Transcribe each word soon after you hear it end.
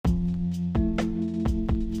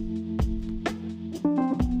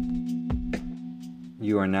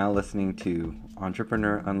You are now listening to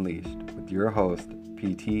Entrepreneur Unleashed with your host,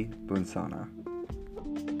 PT Bunsana.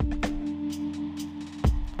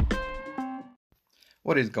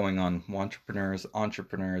 What is going on, entrepreneurs,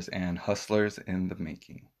 and hustlers in the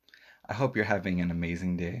making? I hope you're having an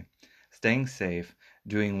amazing day, staying safe,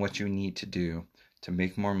 doing what you need to do to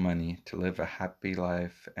make more money, to live a happy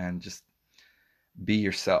life, and just be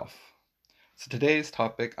yourself. So today's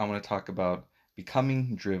topic, I want to talk about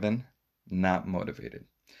becoming driven, not motivated.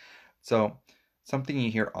 So something you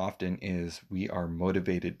hear often is we are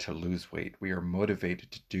motivated to lose weight. We are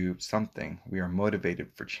motivated to do something. We are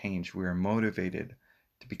motivated for change. We are motivated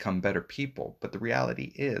to become better people. But the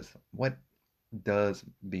reality is, what does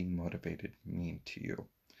being motivated mean to you?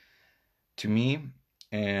 To me,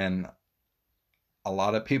 and a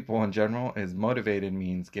lot of people in general, is motivated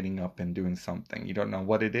means getting up and doing something. You don't know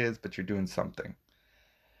what it is, but you're doing something.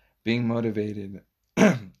 Being motivated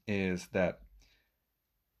is that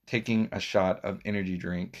taking a shot of energy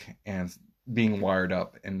drink and being wired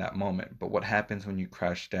up in that moment. But what happens when you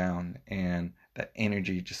crash down and that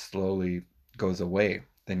energy just slowly goes away?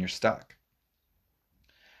 Then you're stuck.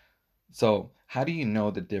 So how do you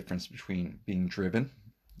know the difference between being driven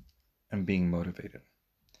and being motivated?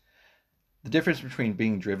 The difference between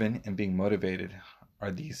being driven and being motivated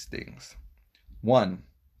are these things. One,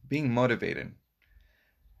 being motivated,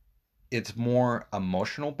 it's more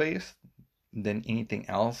emotional based than anything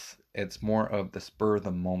else. It's more of the spur of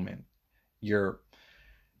the moment. You're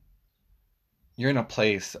in a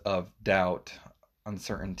place of doubt,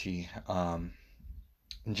 uncertainty,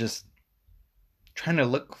 just trying to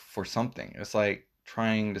look for something. It's like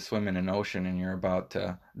trying to swim in an ocean and you're about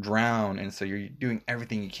to drown, and so you're doing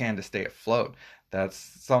everything you can to stay afloat. That's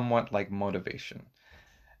somewhat like motivation.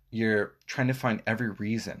 You're trying to find every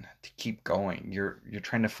reason to keep going. You're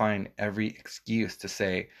trying to find every excuse to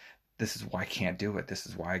say, this is why I can't do it. This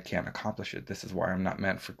is why I can't accomplish it. This is why I'm not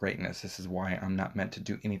meant for greatness. This is why I'm not meant to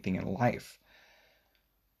do anything in life.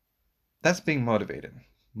 That's being motivated.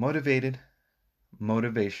 Motivational.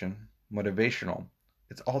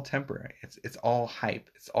 It's all temporary. It's all hype.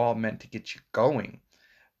 It's all meant to get you going,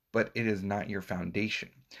 but it is not your foundation.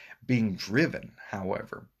 Being driven,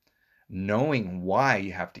 however, knowing why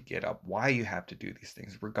you have to get up, why you have to do these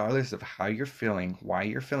things, regardless of how you're feeling, why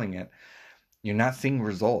you're feeling it, you're not seeing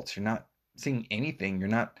results. You're not seeing anything. You're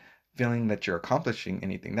not feeling that you're accomplishing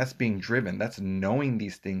anything. That's being driven. That's knowing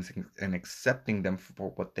these things and accepting them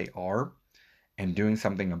for what they are and doing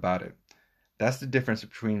something about it. That's the difference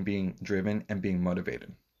between being driven and being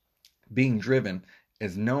motivated. Being driven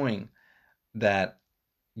is knowing that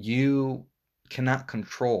you cannot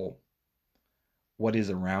control what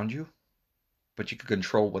is around you, but you can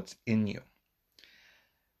control what's in you.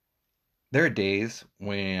 There are days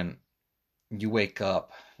when you wake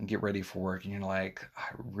up and get ready for work and you're like, I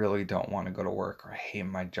really don't want to go to work, or I hate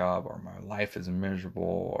my job, or my life is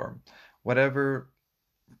miserable, or whatever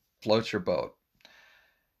floats your boat.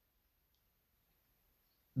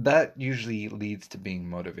 That usually leads to being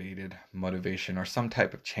motivation, or some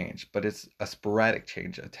type of change, but it's a sporadic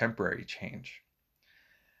change, a temporary change.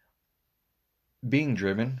 Being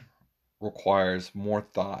driven requires more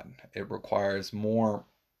thought. It requires more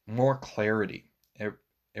clarity.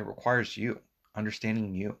 It requires you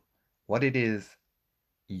understanding you, what it is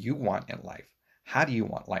you want in life. How do you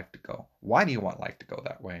want life to go? Why do you want life to go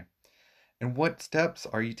that way? And what steps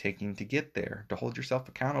are you taking to get there, to hold yourself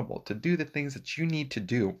accountable, to do the things that you need to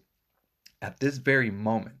do at this very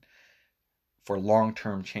moment for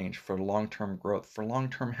long-term change, for long-term growth, for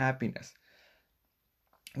long-term happiness?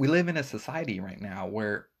 We live in a society right now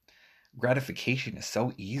where gratification is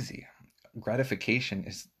so easy. Gratification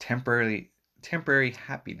is temporary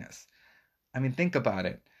happiness. I mean, think about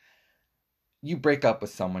it. You break up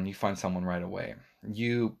with someone, you find someone right away.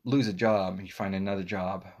 You lose a job, you find another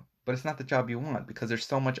job, but it's not the job you want because there's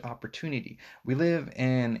so much opportunity. We live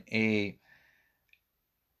in a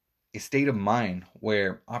state of mind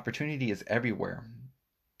where opportunity is everywhere.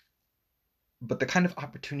 But the kind of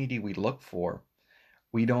opportunity we look for,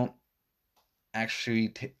 we don't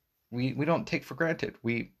actually we don't take for granted.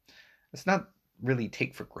 It's not really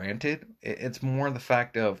take for granted. It's more the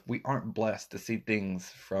fact of we aren't blessed to see things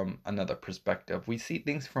from another perspective. We see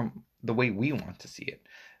things from the way we want to see it.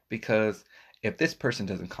 Because if this person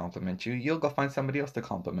doesn't compliment you, you'll go find somebody else to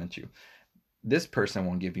compliment you. This person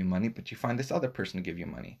won't give you money, but you find this other person to give you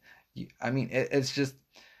money. It's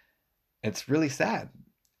really sad.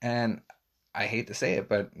 And I hate to say it,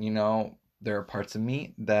 but there are parts of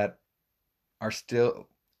me that are still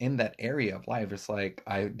in that area of life. It's like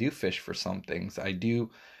I do fish for some things. I do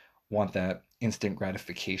want that instant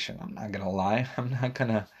gratification. I'm not gonna lie. I'm not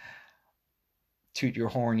gonna toot your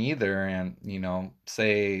horn either and,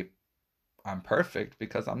 say I'm perfect,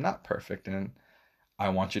 because I'm not perfect, and I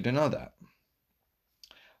want you to know that.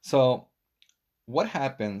 So, what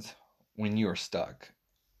happens when you are stuck?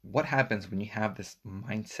 What happens when you have this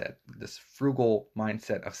mindset, this frugal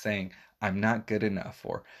mindset of saying, I'm not good enough,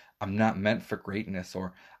 or I'm not meant for greatness,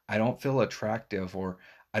 or I don't feel attractive, or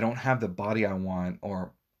I don't have the body I want,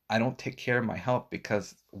 or I don't take care of my health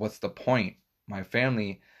because what's the point? My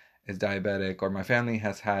family is diabetic, or my family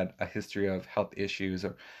has had a history of health issues,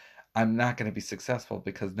 or I'm not going to be successful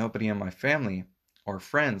because nobody in my family or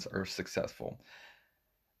friends are successful.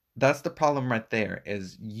 That's the problem right there,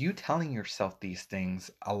 is you telling yourself these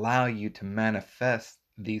things allow you to manifest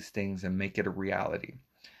these things and make it a reality.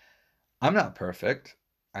 I'm not perfect.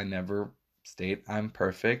 I never state I'm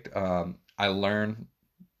perfect. I learn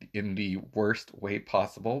in the worst way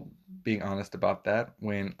possible, being honest about that,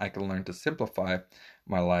 when I can learn to simplify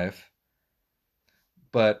my life.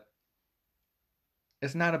 But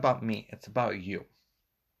it's not about me, it's about you.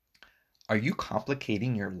 Are you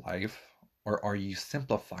complicating your life, or are you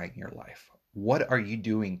simplifying your life? What are you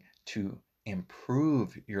doing to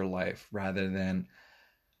improve your life rather than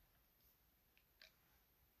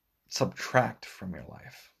subtract from your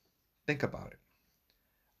life? Think about it.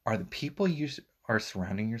 Are the people you are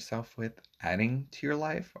surrounding yourself with adding to your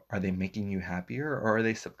life? Are they making you happier, or are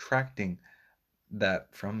they subtracting that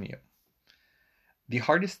from you? The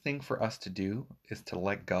hardest thing for us to do is to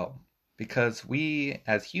let go, because we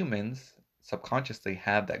as humans subconsciously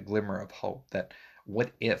have that glimmer of hope, that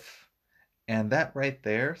what if. And that right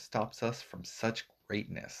there stops us from such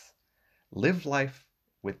greatness. Live life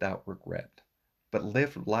without regret, but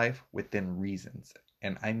live life within reasons.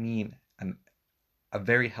 And I mean a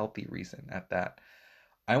very healthy reason at that.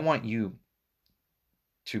 I want you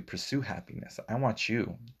to pursue happiness. I want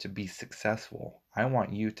you to be successful. I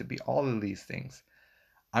want you to be all of these things.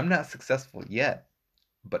 I'm not successful yet,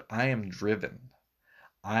 but I am driven.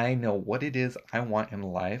 I know what it is I want in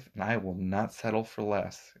life, and I will not settle for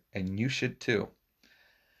less. And you should too.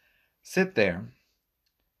 Sit there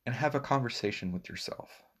and have a conversation with yourself.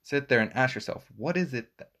 Sit there and ask yourself, what is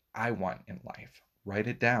it that I want in life? Write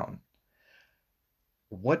it down.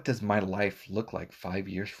 What does my life look like 5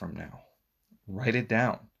 years from now? Write it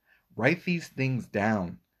down. Write these things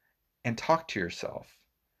down and talk to yourself.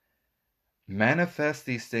 Manifest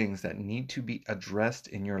these things that need to be addressed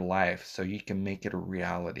in your life so you can make it a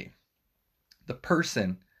reality. The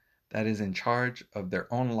person that is in charge of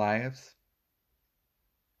their own lives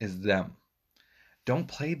is them. Don't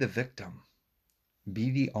play the victim. Be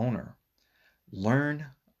the owner. Learn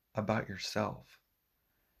about yourself.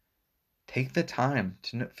 Take the time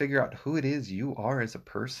to figure out who it is you are as a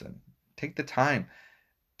person. Take the time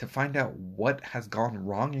to find out what has gone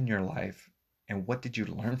wrong in your life and what did you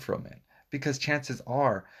learn from it. Because chances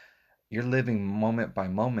are you're living moment by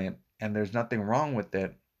moment, and there's nothing wrong with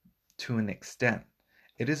it to an extent.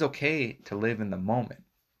 It is okay to live in the moment,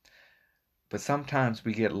 but sometimes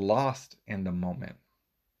we get lost in the moment.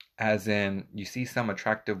 As in, you see some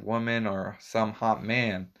attractive woman or some hot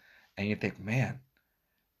man, and you think, man,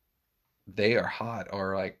 they are hot,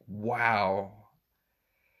 or like, wow.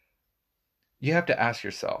 You have to ask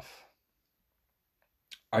yourself,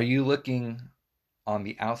 are you looking on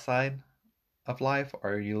the outside of life,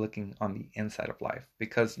 or are you looking on the inside of life?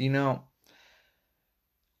 Because, we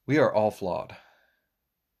are all flawed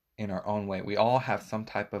in our own way. We all have some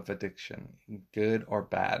type of addiction, good or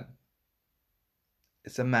bad.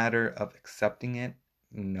 It's a matter of accepting it,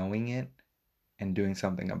 knowing it, and doing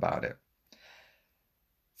something about it.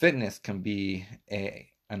 Fitness can be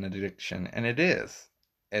an addiction, and it is.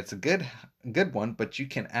 It's a good one, but you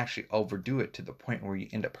can actually overdo it to the point where you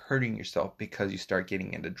end up hurting yourself because you start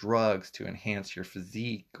getting into drugs to enhance your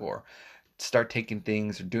physique, or start taking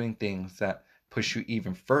things or doing things that push you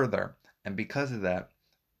even further. And because of that,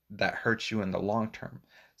 that hurts you in the long term.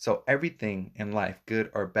 So everything in life, good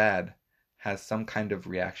or bad, has some kind of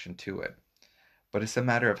reaction to it. But it's a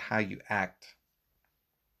matter of how you act.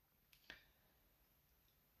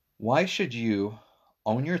 Why should you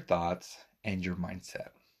own your thoughts and your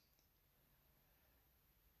mindset?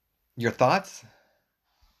 Your thoughts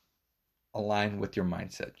align with your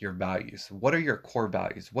mindset, your values. What are your core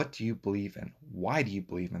values? What do you believe in? Why do you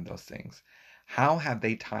believe in those things? How have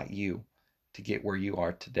they taught you to get where you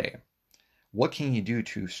are today? What can you do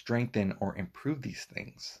to strengthen or improve these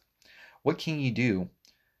things? What can you do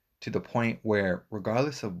to the point where,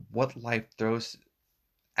 regardless of what life throws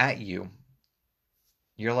at you,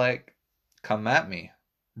 you're like, come at me,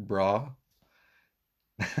 bro.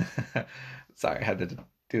 Sorry, I had to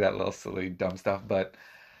do that little silly dumb stuff, but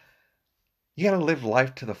You got to live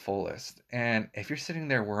life to the fullest. And if you're sitting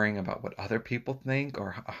there worrying about what other people think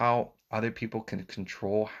or how other people can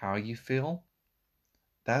control how you feel,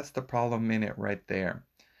 that's the problem in it right there.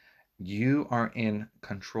 You are in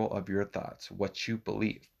control of your thoughts, what you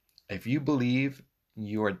believe. If you believe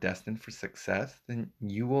you are destined for success, then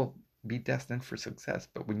you will be destined for success.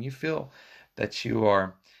 But when you feel that you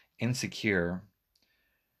are insecure,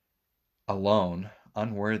 alone,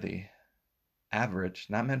 unworthy, average,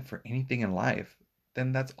 not meant for anything in life,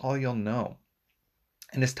 then that's all you'll know.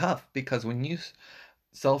 And it's tough because when you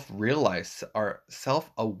self realize, are self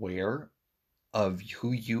aware of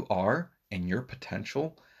who you are and your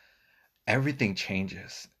potential, everything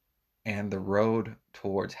changes. And the road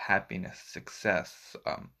towards happiness, success,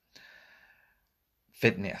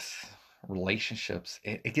 fitness, relationships,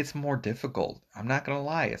 it gets more difficult. I'm not going to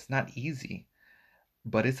lie, it's not easy,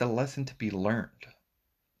 but it's a lesson to be learned.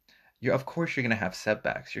 Of course, you're going to have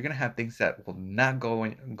setbacks. You're going to have things that will not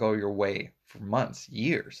go your way for months,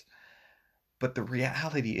 years. But the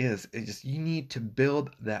reality is just you need to build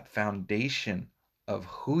that foundation of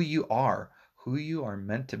who you are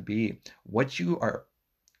meant to be, what you are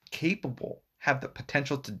capable, have the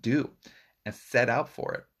potential to do, and set out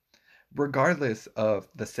for it. Regardless of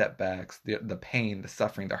the setbacks, the pain, the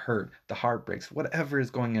suffering, the hurt, the heartbreaks, whatever is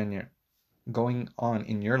going on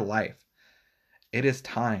in your life, it is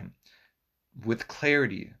time with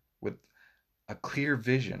clarity, with a clear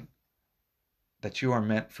vision that you are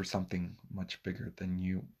meant for something much bigger than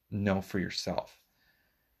you know for yourself.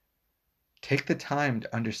 Take the time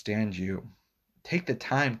to understand you. Take the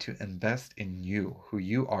time to invest in you, who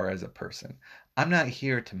you are as a person. I'm not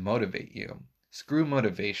here to motivate you. Screw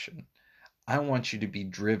motivation. I want you to be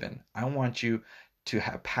driven. I want you to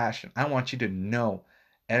have passion. I want you to know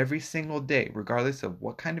every single day, regardless of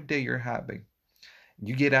what kind of day you're having,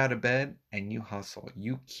 you get out of bed and you hustle.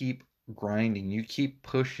 You keep grinding. You keep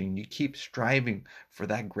pushing. You keep striving for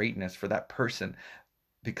that greatness, for that person,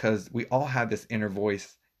 because we all have this inner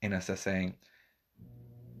voice in us that's saying,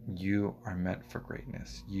 you are meant for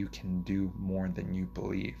greatness. You can do more than you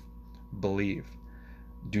believe. Believe.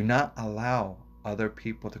 Do not allow other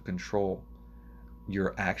people to control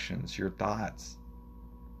your actions, your thoughts.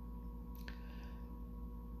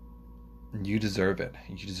 You deserve it.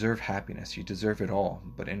 You deserve happiness. You deserve it all.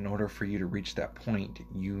 But in order for you to reach that point,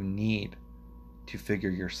 you need to figure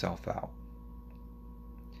yourself out.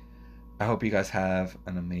 I hope you guys have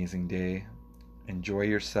an amazing day. Enjoy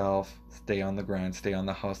yourself. Stay on the grind. Stay on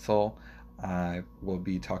the hustle. I will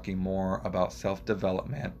be talking more about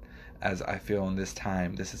self-development, as I feel in this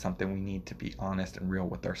time, this is something we need to be honest and real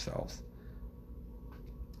with ourselves.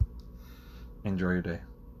 Enjoy your day.